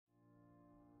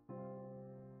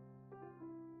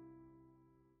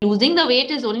losing the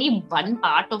weight is only one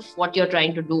part of what you're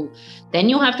trying to do. Then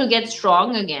you have to get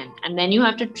strong again, and then you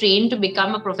have to train to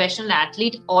become a professional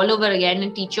athlete all over again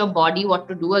and teach your body what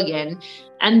to do again.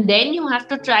 And then you have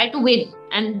to try to win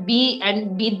and be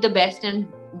the best and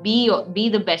be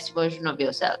the best version of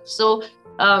yourself. So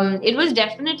it was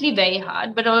definitely very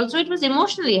hard, but also it was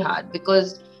emotionally hard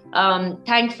because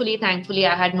thankfully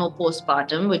I had no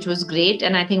postpartum, which was great.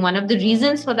 And I think one of the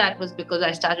reasons for that was because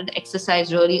I started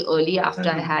exercise really early after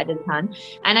I had Izhan.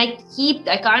 And I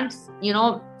can't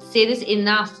say this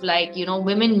enough, like,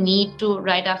 women need to,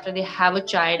 right after they have a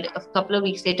child, a couple of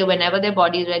weeks later, whenever their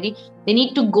body is ready, they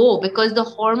need to go, because the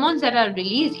hormones that are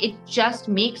released, it just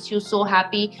makes you so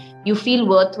happy. You feel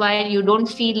worthwhile. You don't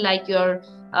feel like your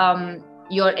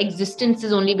existence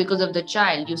is only because of the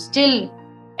child. You still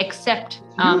accept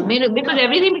because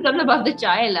everything becomes about the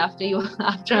child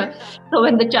after. So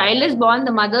when the child is born,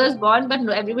 the mother is born, but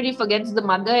everybody forgets the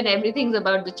mother and everything's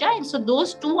about the child. So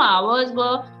those 2 hours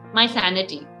were my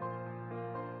sanity.